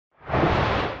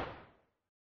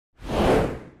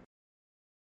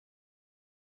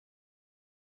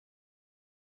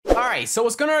Alright, so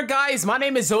what's going on, guys? My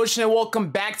name is Ocean and welcome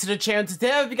back to the channel.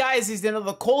 Today, you guys, is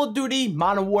another Call of Duty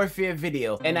Modern Warfare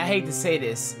video. And I hate to say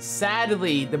this,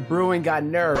 sadly, the Bruin got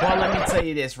nerfed. Well, let me tell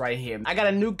you this right here. I got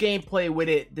a new gameplay with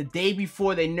it the day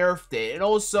before they nerfed it. And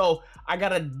also, I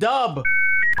got a dub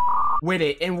with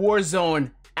it in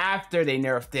Warzone after they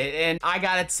nerfed it, and I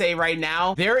gotta say right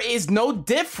now, there is no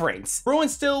difference. Bruin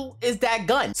still is that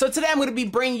gun. So today I'm gonna be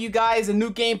bringing you guys a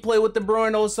new gameplay with the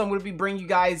Bruin. Also, I'm gonna be bringing you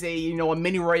guys a, a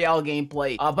mini royale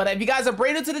gameplay. But if you guys are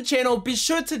brand new to the channel, be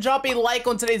sure to drop a like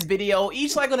on today's video.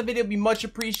 Each like on the video would be much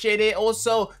appreciated.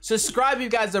 Also, subscribe if you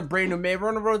guys are brand new, man. We're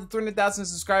on the road to 300,000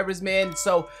 subscribers, man.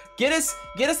 So get us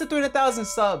to 300,000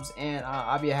 subs, and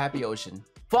I'll be a happy Ocean.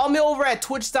 Follow me over at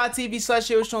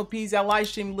twitch.tv/TheOceaneOpz. I live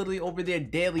stream literally over there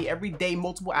daily, every day,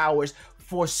 multiple hours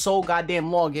for so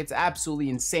goddamn long. It's absolutely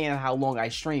insane how long I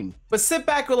stream. But sit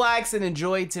back, relax, and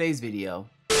enjoy today's video.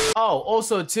 Oh,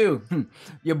 also too,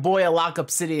 your boy a lock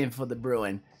obsidian for the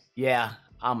Bruin. Yeah,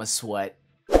 I'm a sweat.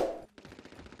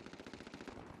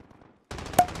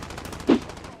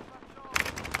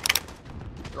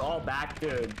 They're all back,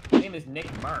 dude. His name is Nick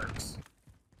Merckx.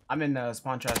 I'm in the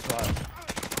spawn trap spot.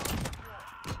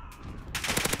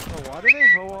 Why do they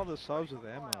hold all the subs with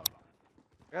ammo?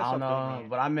 I don't know,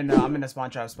 but I'm in the spawn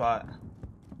trap spot.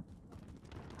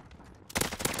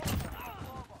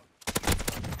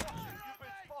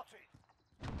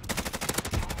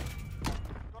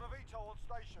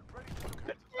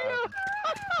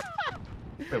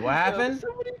 Wait, what happened? Yo,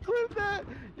 somebody clipped that.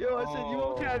 Yo, I said, you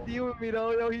won't have D with me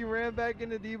though. Yo, he ran back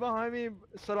into D behind me,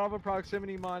 set off a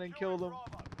proximity mine and killed him.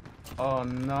 Oh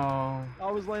no. I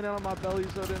was laying down on my belly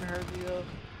so it didn't hurt me up.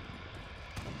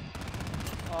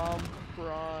 I'm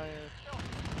crying.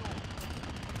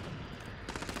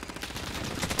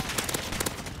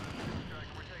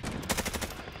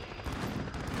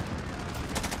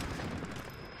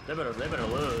 They better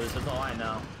lose. That's all I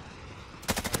know.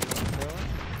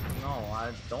 No,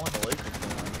 I don't want the Lakers to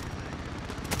win.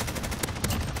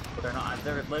 But they're not.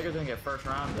 They're Lakers gonna get first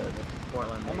round to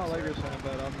Portland. I'm not a Lakers fan,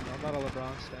 but I'm not a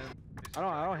LeBron fan.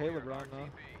 I don't hate LeBron though.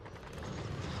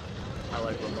 I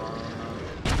like LeBron.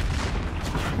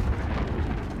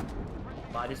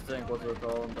 But I just think what's the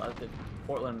goal? I think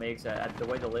Portland makes it. The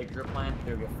way the Lakers are playing,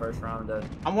 they'll get first round.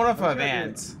 I'm one of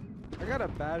advance. I got a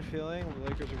bad feeling the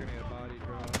Lakers are gonna get bodied,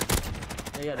 bro.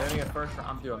 Yeah, they're gonna get first round.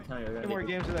 I'm telling you. How many more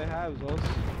games do they have, Zos?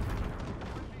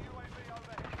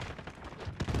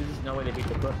 There's just no way they beat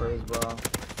the Clippers, bro.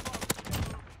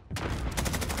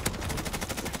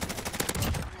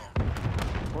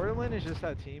 Portland is just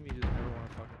that team you just never want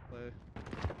to fucking play.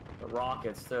 The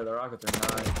Rockets, too. The Rockets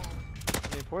are nice.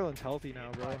 I mean, Portland's healthy now,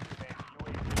 bro.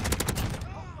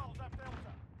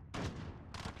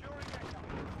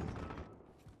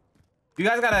 You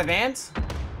guys got advance?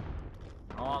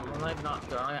 Oh, I'm like not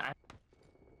good.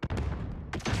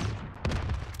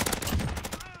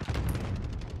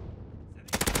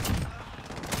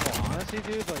 Well, honestly,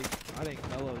 dude, like, I think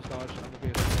Melo's dodged on the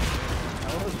base.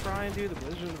 Melo's crying, dude. The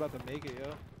Blizzard's about to make it,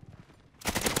 yo.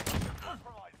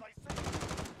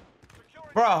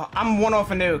 Bro, I'm one off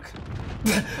a nuke.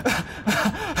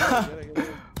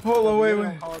 Hold on, wait.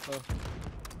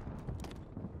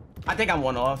 I think I'm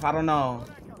one off. I don't know.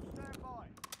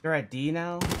 You're at D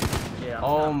now? Yeah.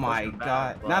 Oh my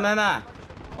god. Nah.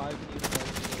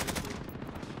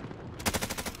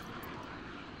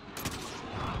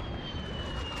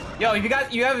 Yo,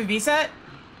 you have a V set?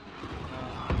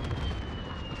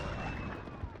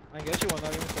 I can get you one, though.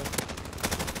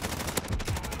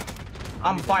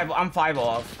 I'm five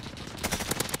off.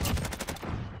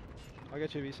 I'll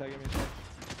get you a V-Sec, give me a sec.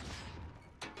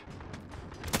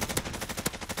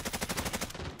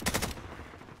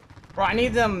 Bro, I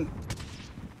need them.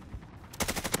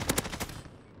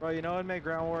 Bro, you know what'd make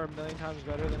Ground War a million times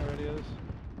better than it already is?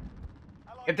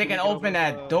 If they can open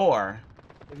that door.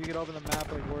 If you could open the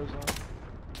map like Warzone.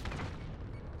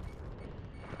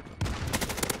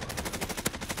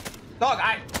 Dog,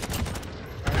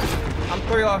 I'm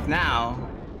 3 off now.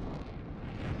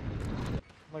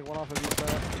 Like one off of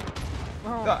V-Sec.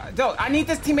 Oh. Dog, I need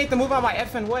this teammate to move out my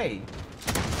effing way.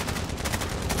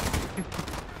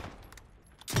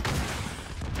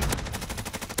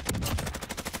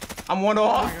 I'm one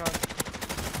off. Oh my god.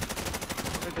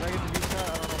 Wait, did I get the V-Sec? I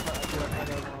don't know if I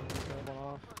did. I got one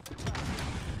off.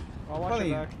 I'll watch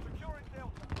it back.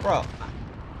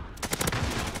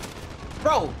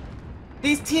 Bro,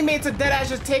 these teammates are dead ass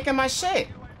just taking my shit.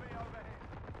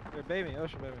 Here, baby,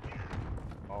 Ocean, baby.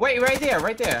 Wait, right there.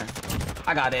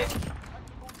 I got it.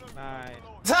 Nice.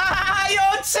 Ah,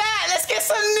 yo, chat, let's get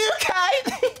some new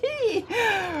kind.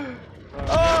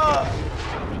 Oh.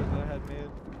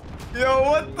 Yo,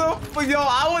 what the fuck? Yo,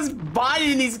 I was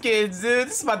buying these kids, dude.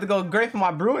 This is about to go great for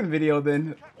my brewing video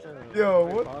then. Yo,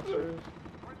 what?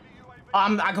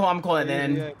 I'm calling it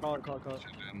in. Yeah, call it.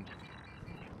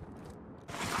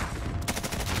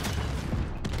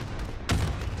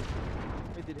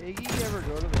 Wait, did Iggy ever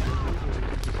go to the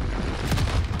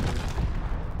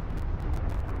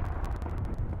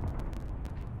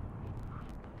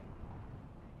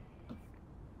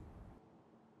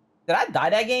Did I die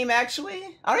that game, actually?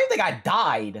 I don't even think I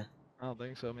died. I don't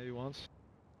think so, maybe once.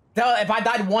 No, if I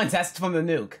died once, that's from the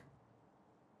nuke.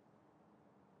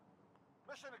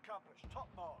 Mission accomplished. Top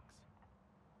marks.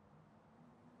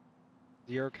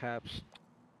 Zero caps.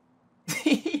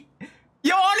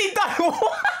 Yo, I only died once!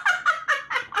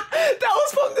 That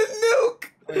was from the nuke!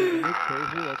 Wait, the nuke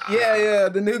kills you? That's Yeah,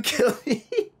 the nuke killed me.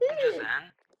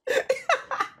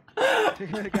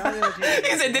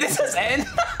 He said, did it just end?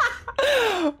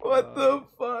 What the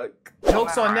fuck?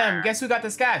 Joke's on them. Guess who got the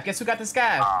scav? Guess who got the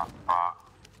scav? Oh,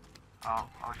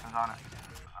 Ocean's on it.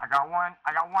 I got one.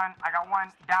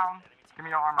 Down. Give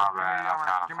me your armor.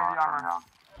 Give me the armor.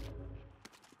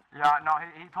 Yeah, no,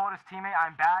 he told his teammate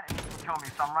I'm bad and he can kill me,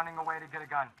 so I'm running away to get a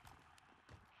gun.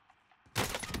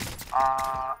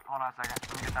 Hold on a second.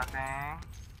 Let me get that thing.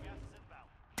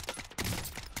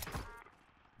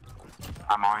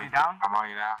 I'm on you. Down? I'm on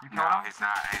you now. You killed him? He's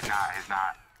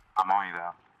not. I'm on you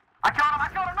though. I killed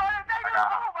him! No,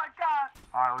 oh my god!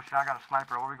 Alright, Ocean, I got a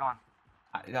sniper. Where we going?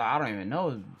 I don't even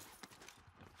know.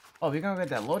 Oh, we gonna get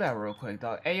that loadout real quick,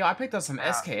 dog. Hey, yo, I picked up some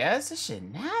SKS. This shit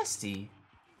nasty.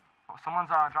 Oh, someone's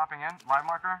dropping in. Live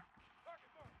marker.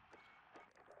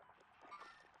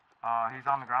 He's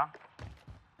on the ground.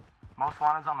 Most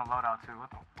wanted's on the loadout too. What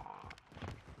the fuck?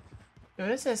 Yo,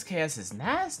 this SKS is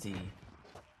nasty.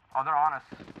 Oh, they're on us.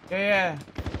 Yeah.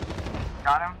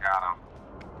 Got him? Got him.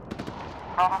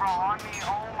 Bro, on me.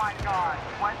 Oh my god.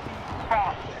 What the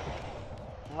fuck?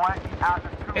 What the ass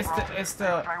is two, It's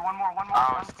the. Try one more.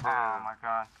 Oh, it's two. Oh my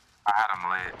god. I had him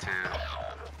lit too.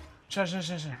 Sure. He's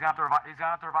gonna have to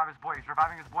revive his boy. He's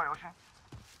reviving his boy, Ocean.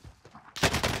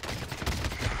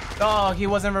 Dog, he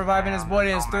wasn't reviving his boy.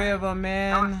 There's three of them,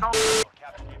 man. Oh,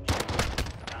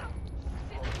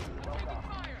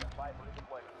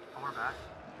 we're back.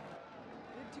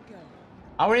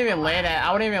 I wouldn't even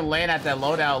land at that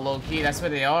loadout, low key. That's where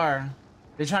they are.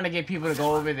 They're trying to get people to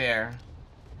go over there.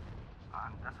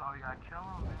 That's all you gotta kill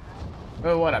him, man.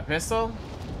 Wait, what? A pistol?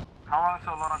 How long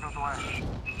until loadout goes away?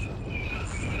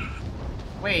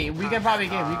 Wait, we can probably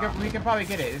get. We can probably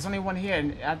get it. There's only one here,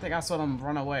 and I think I saw them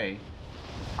run away.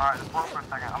 All right, just hold for a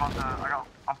second. I'm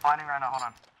fighting right now. Hold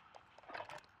on.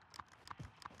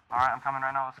 All right, I'm coming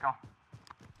right now. Let's go.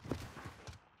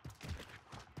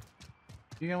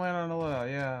 You can land on the loadout,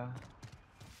 yeah.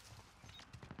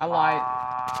 I lied.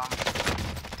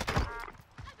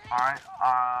 All right.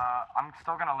 I'm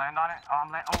still gonna land on it. I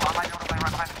might be able to land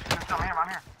right behind the I'm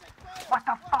here. What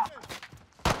the fuck?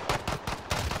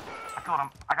 I killed him.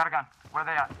 I got a gun. Where are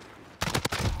they at?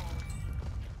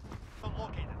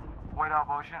 Wait up,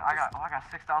 Ocean. I got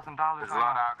 $6,000. Is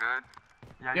loadout good?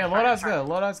 Yeah, loadout's good.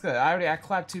 Loadout's good. I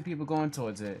clapped 2 people going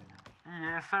towards it.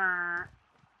 Yes, sir.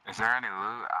 Is there any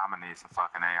loot? I'm gonna need some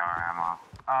fucking AR ammo.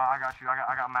 I got you.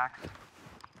 I got max.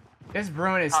 This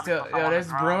Bruin is still. Yo, this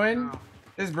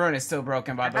Bruin is still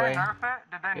broken, by the way. Did they nerf it?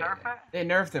 Did they nerf it? They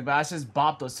nerfed it, but I just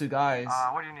bopped those 2 guys.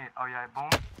 What do you need? Oh yeah, boom.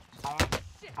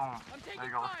 There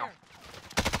you go. Let's go.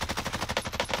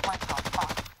 What the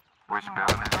fuck? Which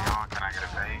building is he on? Can I get a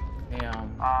fade? Damn.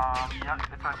 Yep,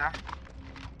 it's right there.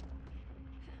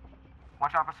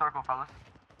 Watch out for circle, fellas.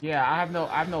 Yeah, I have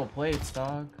no plates,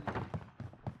 dog.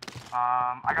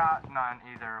 I got none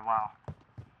either. Wow.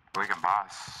 We can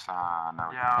boss.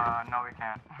 No. Yeah, no, we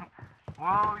can't.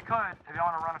 Well, we could if you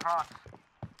want to run across.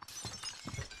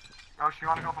 Yosh, you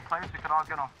want to go for plates? We could all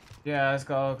get them. Yeah, let's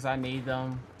go, cause I need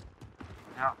them.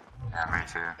 Yep. Yeah, me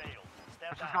too.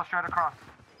 Let's just go straight across.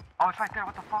 Oh, it's right there.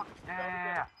 What the fuck?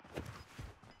 Yeah.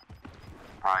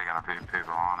 Probably gonna put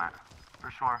people on it. For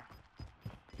sure.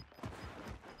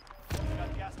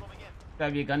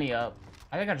 Gotta be a gunny up.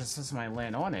 I think I just saw somebody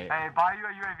land on it. Hey, buy you a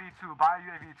UAV too. Buy a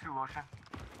UAV too, Ocean.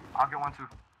 I'll get one too.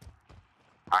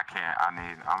 I can't. I'm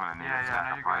gonna need a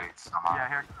stack of plates. Yeah,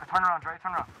 here. Turn around, Dre.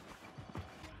 Turn around.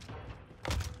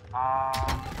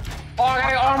 Oh, I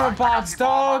got an armor box,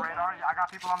 dog. I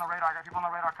got people on the radar.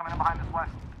 Coming in behind this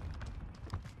west.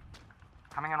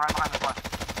 Coming in right behind this west.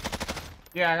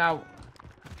 Yeah, I got.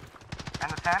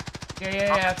 And the tent?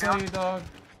 Yeah, I tell you, dog.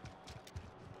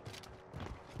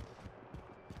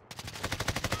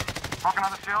 Broke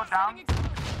another shield, down.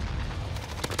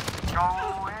 Go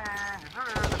in.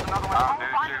 There's another one. Oh, dude,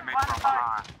 shoot me from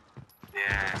behind.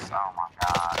 Yes, oh my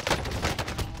god.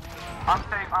 I'm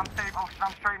safe. I'm safe. Oh shit,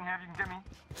 I'm straight in here. If you can get me.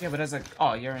 Yeah, but there's like,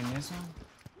 oh, you're in this one?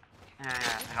 Yeah,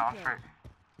 you know, I'm straight.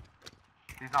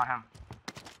 He's not him.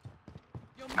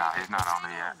 Nah, he's not on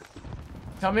me yet.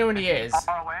 Tell me when he is.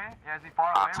 Far away? Yeah, is he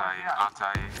far away? I'll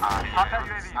tell you. Hop that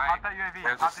UAV. Hop that UAV.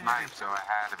 There's a snipe, so it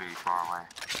had to be far away.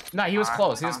 No, he was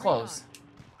close. He was close.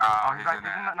 Oh, he's in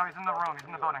the, no, he's in the room. He's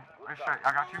in the building. We're straight.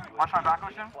 I got you. Watch my back,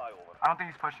 Ocean. I don't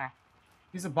think he's pushing.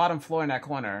 He's the bottom floor in that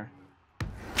corner.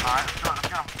 Alright, let's go. Let's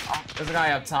get him. There's a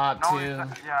guy up top, too.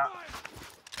 Yeah.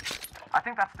 I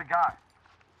think that's the guy.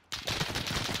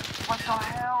 What the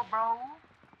hell, bro?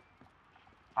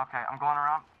 Okay, I'm going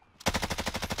around.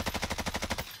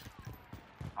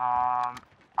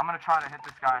 I'm gonna try to hit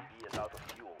this guy.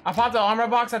 I popped the armor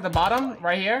box at the bottom,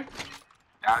 right here.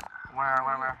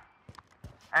 Where?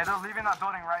 Hey, they're leaving that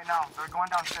building right now. They're going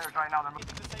downstairs right now. They're moving.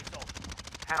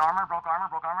 Hit armor, broke armor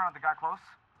on the guy close.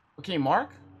 Okay, Mark.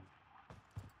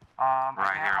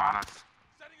 Right here on us.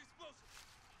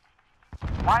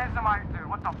 Why isn't my dude?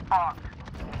 What the fuck?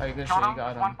 Oh, you good shit, you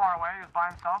got him. One far away. He was by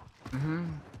himself.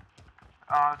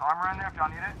 There's armor in there if y'all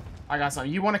need it. I got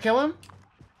something. You want to kill him?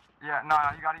 Yeah, no,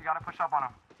 you gotta push up on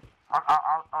him.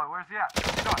 Oh, where's he at?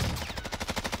 What's he doing?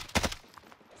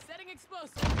 Setting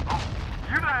explosive. Oh,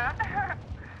 you dead?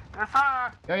 Yes,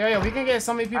 sir. Yo, we can get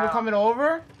so many people coming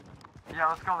over. Yeah,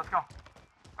 let's go.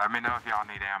 Let me know if y'all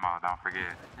need ammo, don't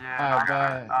forget. Yeah, I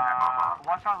got it.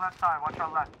 Watch our left side, watch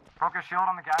our left. Broke a shield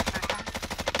on the gas station.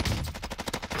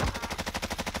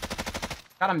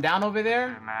 Got him down over there.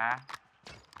 Hey, man.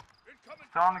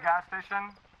 Still on the gas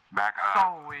station. Back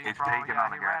up. So weak, He's bro. taking Yeah,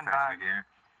 on the he gas ran back. station again.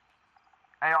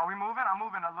 Hey, are we moving? I'm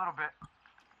moving a little bit.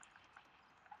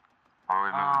 Where are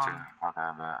we moving to? Okay,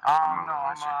 but No,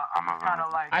 I'm kind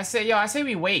of like... I say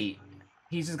we wait.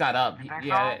 He just got up.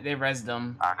 Yeah, so? they rezzed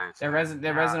him. I did.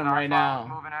 They're rezzing him right now.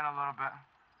 Moving in a little bit.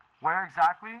 Where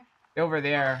exactly? Over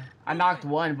there. I knocked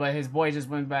one, but his boy just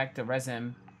went back to res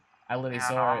him. I literally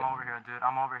saw it. I'm over here, dude.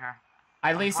 I'm over here.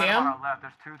 I at least see him. On our left,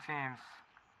 there's two teams.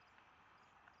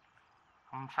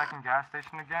 I'm checking gas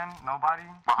station again. Nobody.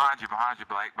 Behind you,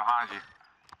 Blake. Behind you.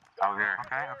 Over here.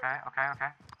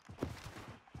 Okay.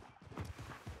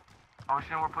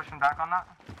 Ocean, we're pushing back on that.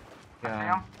 I see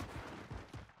him.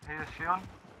 Hit his shield.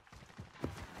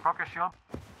 Broke his shield.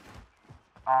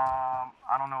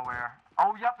 I don't know where.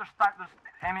 Oh, yep, there's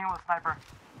aiming with a sniper.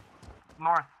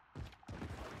 North.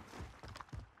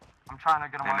 I'm trying to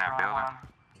get him in that building.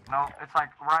 No, it's like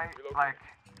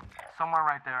somewhere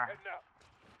right there.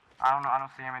 I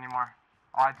don't see him anymore.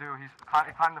 Oh, I do. He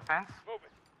climbed the fence.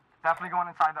 Definitely going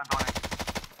inside that building.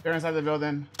 They're inside the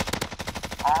building.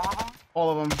 All of them? All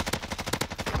of them.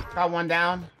 Got one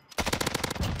down.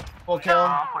 Full kill.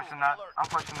 I'm pushing that.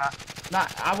 Nah,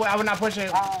 I would not push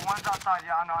it. Oh, one's outside.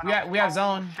 Yeah, I know. We have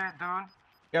zone. Shit, dude.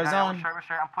 We have zone. We're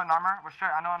straight. I'm putting armor. We're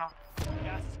straight. I know.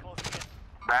 Gas is closing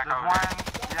in. Back There's over one.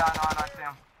 there. Yeah, I know. I see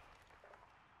him.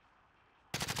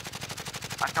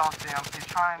 I don't see him. He's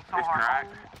trying so He's hard.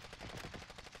 cracked.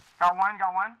 Got one.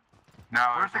 No,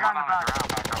 Where's the there's guy one in the on the back? ground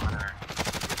back over there.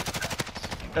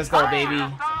 Let's go, baby.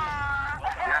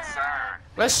 Yes, sir.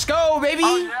 Let's go, baby.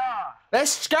 Oh, yeah.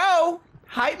 Let's go.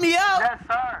 Hype me up. Yes,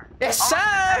 sir. Yes, Oh, sir.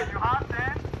 hey, you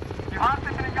hopped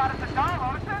in and got us the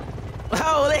job, Ocean.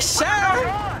 Oh, yes, sir.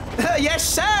 Yes,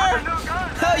 sir.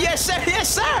 Oh, yes,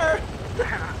 sir.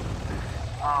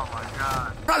 Oh, my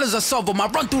God. Problems I solve them, I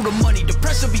run through the money, the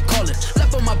pressure be calling.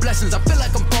 Left on my blessings, I feel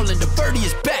like I'm falling. The birdie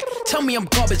is back, tell me I'm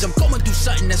garbage, I'm going through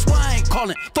something, that's why I ain't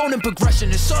calling. Phone and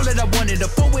progression, it's all that I wanted. A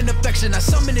phone in affection, I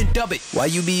summon and dub it. Why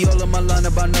you be all on my line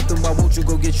about nothing? Why won't you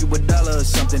go get you $1 or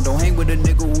something? Don't hang with a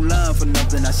nigga who lying for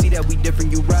nothing. I see that we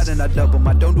different, you riding, I double.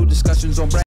 I don't do discussions on